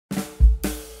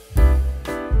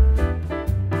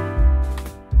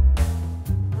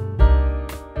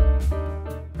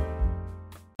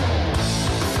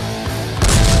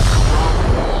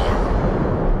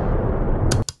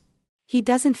He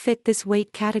doesn't fit this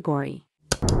weight category.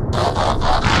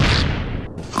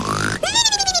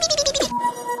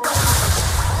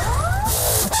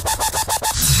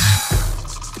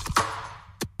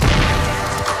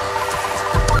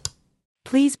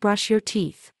 Please brush your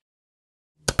teeth.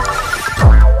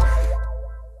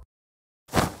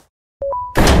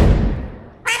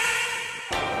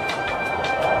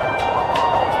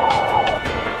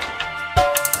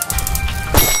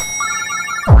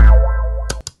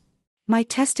 My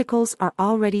testicles are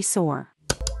already sore.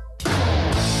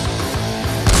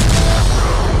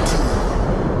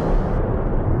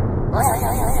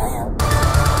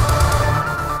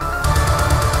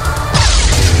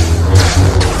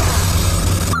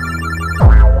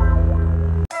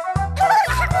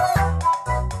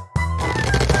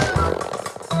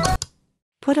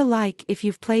 Put a like if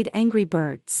you've played Angry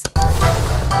Birds.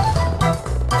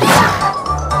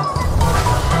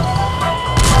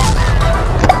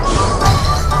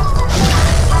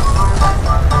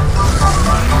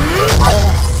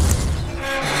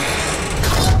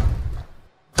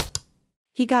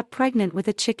 He got pregnant with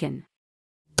a chicken.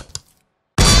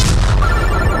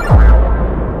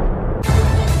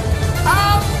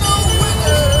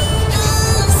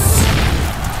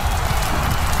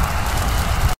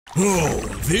 Oh,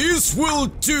 this will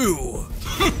do!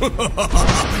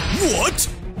 What?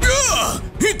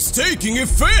 It's taking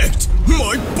effect!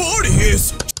 My body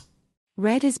is...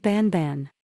 Red is Banban.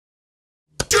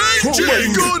 Changing! Oh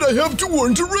my god, I have to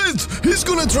warn to Red! He's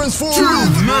gonna transform Too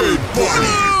late,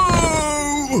 buddy!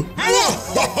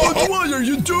 But why are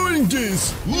you doing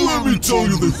this? Let me tell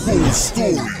you the whole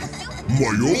story.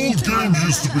 My old game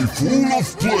used to be full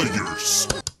of players.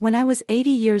 When I was 80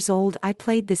 years old, I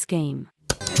played this game.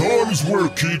 Times where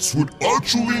kids would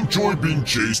actually enjoy being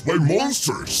chased by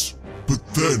monsters. But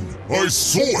then I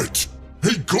saw it.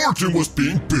 A garden was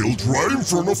being built right in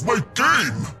front of my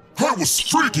game. I was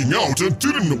freaking out and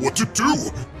didn't know what to do.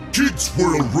 Kids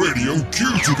were already on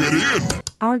queue to get in.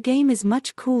 Our game is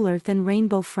much cooler than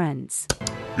Rainbow Friends.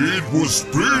 It was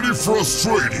pretty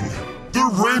frustrating. The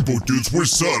rainbow dudes were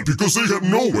sad because they had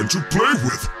no one to play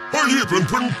with. I even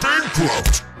went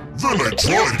bankrupt. Then I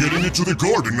tried getting into the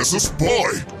garden as a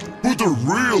spy. But the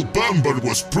real Banban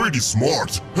was pretty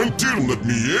smart and didn't let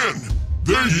me in.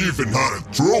 They even had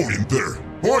a throne in there.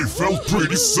 I felt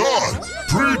pretty sad,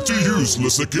 pretty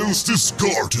useless against this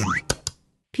garden.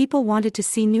 People wanted to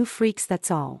see new freaks,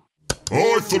 that's all.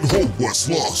 I thought hope was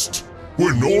lost.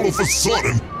 When all of a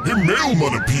sudden, a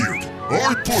mailman appeared.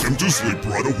 I put him to sleep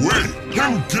right away.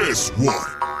 And guess what?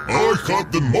 I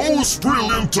had the most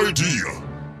brilliant idea.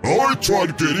 I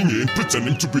tried getting in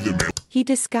pretending to be the mailman He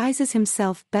disguises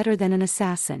himself better than an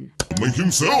assassin.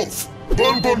 himself.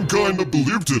 Banban kinda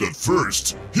believed it at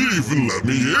first. He even let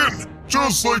me in.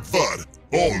 Just like that.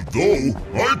 Although,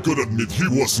 I could admit he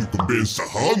wasn't convinced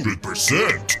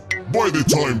 100%. By the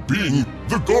time being,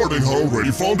 the garden had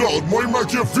already found out my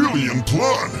Machiavellian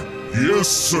plan. Yes,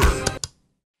 sir.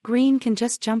 Green can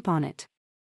just jump on it.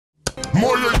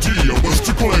 My idea was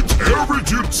to collect every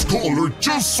dude's color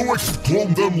just so I could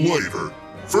clone them later.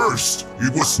 First,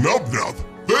 it was Snub-Nub.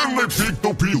 Then I picked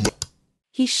up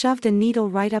He shoved a needle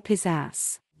right up his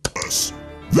ass.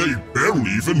 They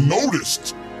barely even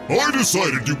noticed. I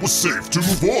decided it was safe to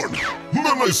move on.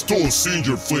 Then I stole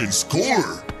Senior Flame's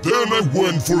collar. Then I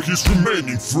went for his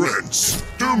remaining friends.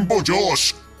 Dumbo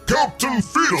Josh, Captain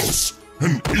Fiddles,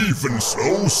 and even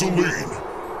Snow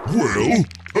Celine. Well,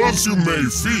 as you may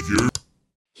figure,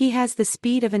 He has the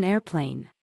speed of an airplane.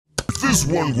 this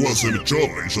one wasn't a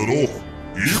challenge at all.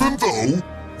 Even though,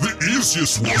 the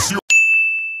easiest was the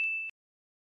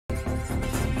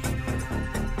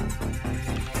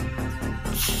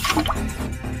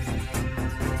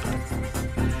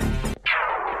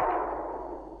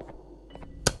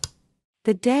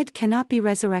The dead cannot be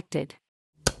resurrected.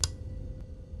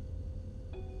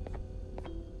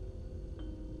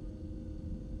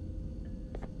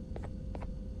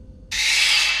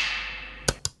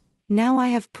 Now I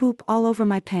have poop all over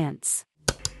my pants.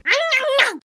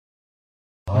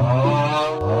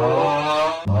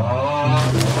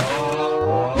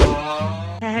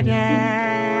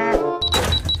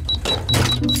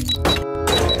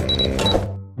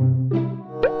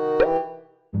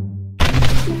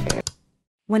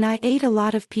 When I ate a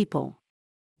lot of people.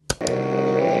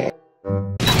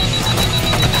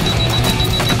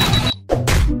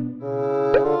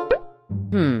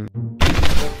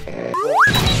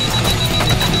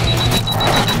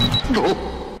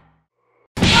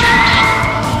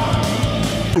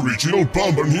 original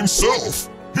Banban himself.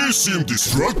 He seemed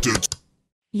distracted,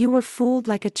 You were fooled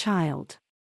like a child.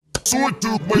 so I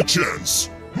took my chance.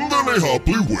 Then I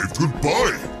happily waved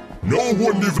goodbye. No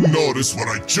one even noticed what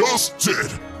I just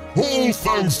did. All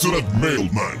thanks to that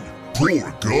mailman.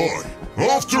 Poor guy.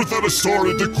 After that I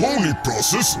started the cloning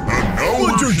process, and now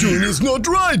What we're you're doing here. is not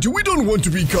right. We don't want to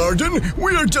be Garden.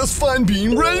 We are just fine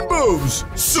being rainbows.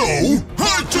 So,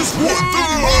 I just want the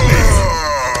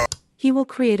money! He will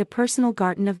create a personal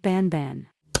Garten of Banban.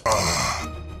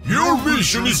 Your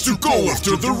mission is to go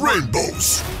after the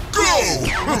rainbows. Go!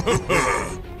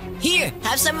 Here,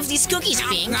 have some of these cookies,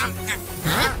 Pink.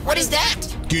 Huh? What is that?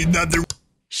 Kidnap the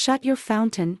Shut your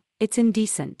fountain, it's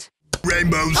indecent.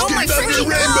 rainbows. Oh, my Kidnap the freaking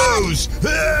rainbows.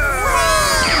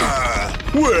 Ah!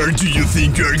 Where do you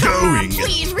think you're going?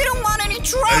 Please, we don't want any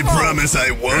trouble. I promise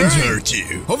I won't hurt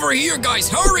you. Over here, guys,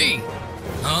 hurry!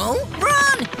 Oh,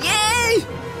 run! Yay!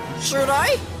 Should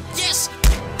I? Yes!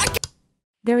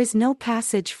 There is no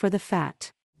passage for the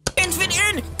fat. Can't fit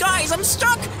in! Guys, I'm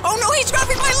stuck! Oh no, he's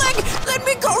grabbing my leg! Let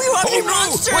me go, you ugly Oh no!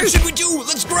 monster! What should we do?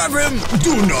 Let's grab him!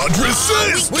 Do not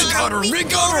resist. We got her! We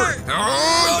got her!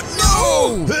 Oh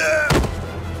no! Ah!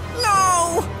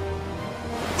 No!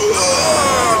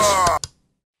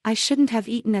 I shouldn't have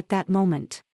eaten at that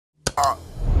moment. No!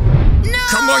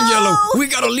 Come on, Yellow! We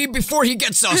gotta leave before he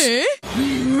gets us!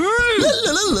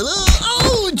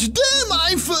 Ouch! Damn,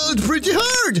 I felt pretty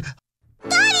hard.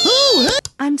 Oh, hey,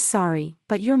 I'm sorry,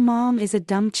 but your mom is a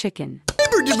dumb chicken.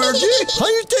 birdie birdie.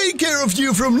 I'll take care of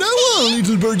you from now on,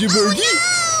 little birdie birdie.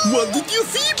 What did you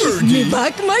see, birdie?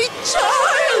 Back my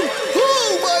child!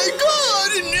 Oh my God!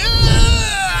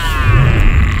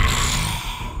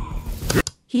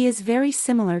 He is very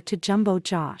similar to Jumbo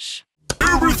Josh.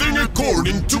 Everything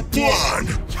according to plan.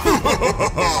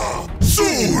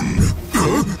 Soon.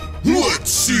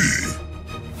 Let's see.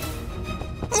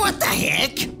 What the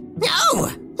heck? No!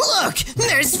 Look!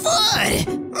 There's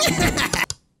food!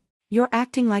 You're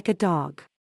acting like a dog.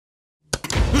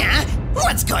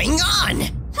 What's going on?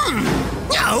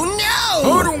 Oh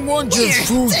no! I don't want your Here,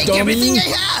 food, take dummy! everything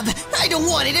I have! I don't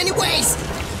want it anyways!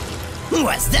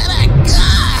 What's that?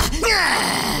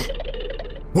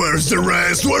 Where's the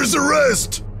rest? Where's the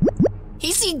rest?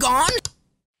 Is he gone?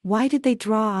 Why did they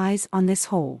draw eyes on this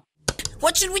hole?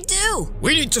 What should we do?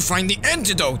 We need to find the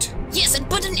antidote! Yes, and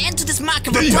put an end to this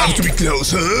macabre They have to plan. be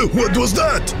close, huh? What was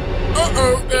that?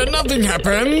 Nothing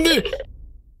happened!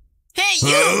 Hey,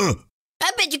 you! Huh?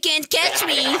 I bet you can't catch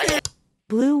me!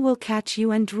 Blue will catch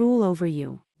you and drool over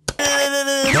you.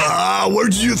 Ah, where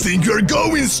do you think you're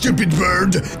going, stupid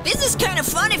bird? This is kind of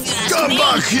fun if you ask Come me.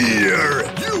 back here!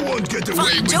 You won't get away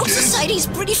Fine, with Joke this. Society's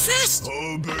pretty fast.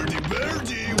 Oh, birdie,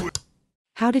 birdie.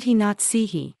 How did he not see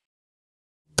he?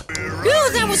 Oh,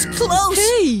 that was close.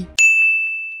 Hey!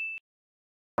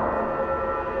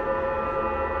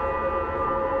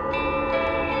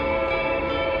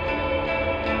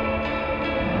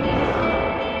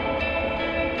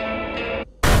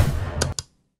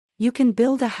 You can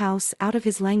build a house out of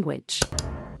his language.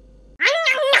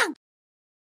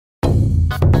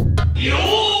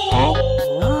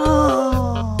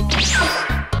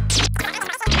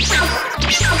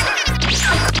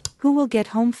 Who will get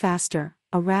home faster,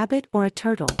 a rabbit or a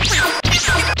turtle?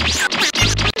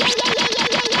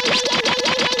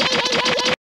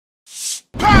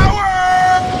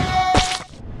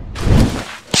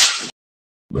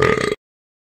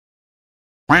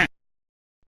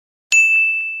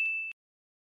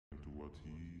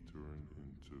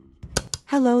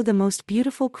 Hello, the most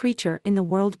beautiful creature in the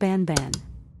world, Banban.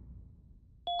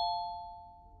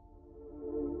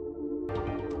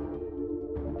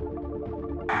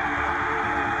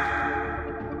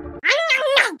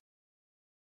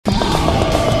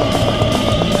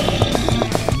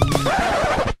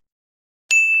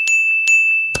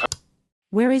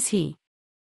 Where is he?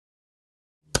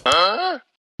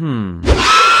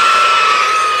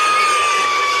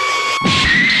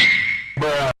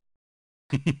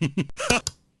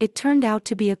 It turned out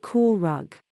to be a cool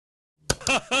rug.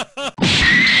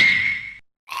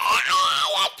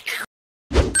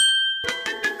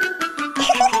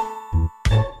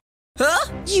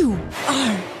 Huh? You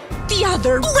are the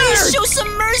other Please bird! show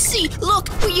some mercy! Look,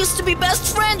 we used to be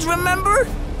best friends, remember?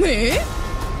 Eh?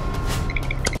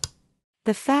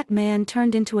 The fat man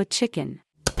turned into a chicken.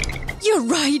 You're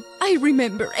right. I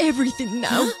remember everything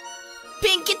now.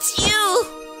 Pink, it's you!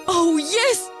 Oh,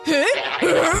 yes!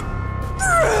 Huh?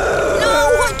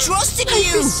 No, I trusted I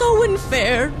feel you! so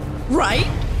unfair, right?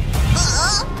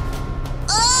 Oh!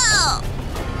 Huh?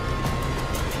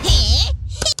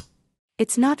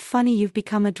 It's not funny you've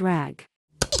become a drag.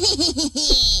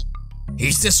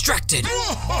 He's distracted!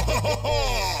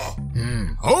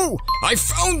 Oh! I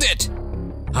found it!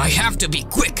 I have to be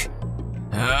quick!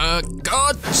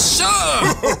 Gotcha!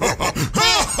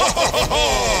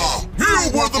 Here You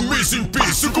were the missing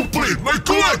piece to complete my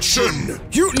collection!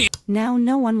 You need Now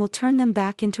no one will turn them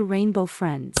back into rainbow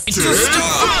friends. to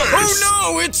stop! Oh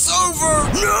no, it's over!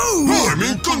 No! I'm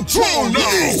in control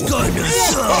now! This kinda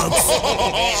sucks!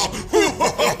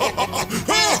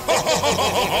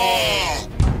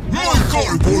 My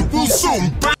cardboard will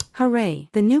soon Hooray,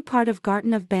 the new part of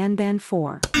Garten of Banban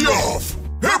 4. pay off!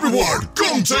 Everyone,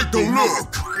 come take a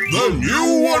look! The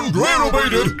new and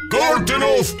renovated Garten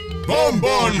of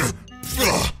Banban!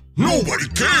 Nobody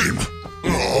came!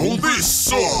 Oh, this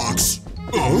sucks!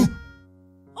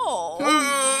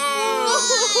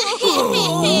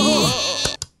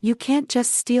 You can't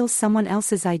just steal someone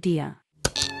else's idea.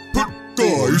 But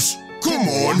guys, come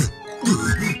on!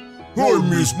 I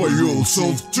miss my old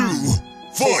self too.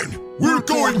 Fine, we're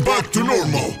going back to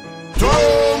normal.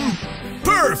 Tom!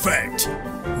 Perfect!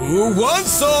 Who wants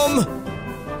some?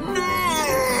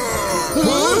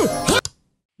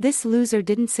 This loser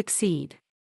didn't succeed.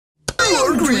 You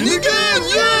are green again!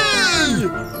 Yay!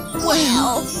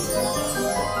 Well.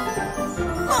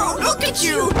 Oh, look at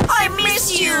you! I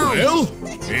miss you! Well,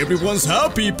 everyone's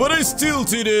happy, but I still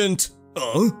didn't.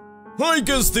 I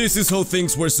guess this is how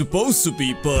things were supposed to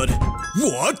be, but...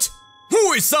 What?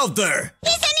 Who is out there?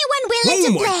 Is anyone willing Oh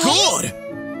to my play? god!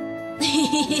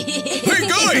 Hey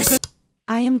guys!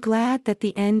 I am glad that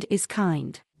the end is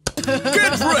kind.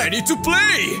 Get ready to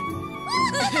play!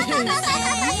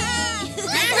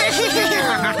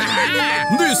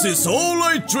 This is all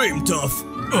I dreamed of.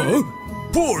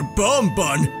 Poor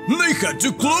Banban, they had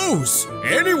to close.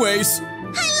 Anyways,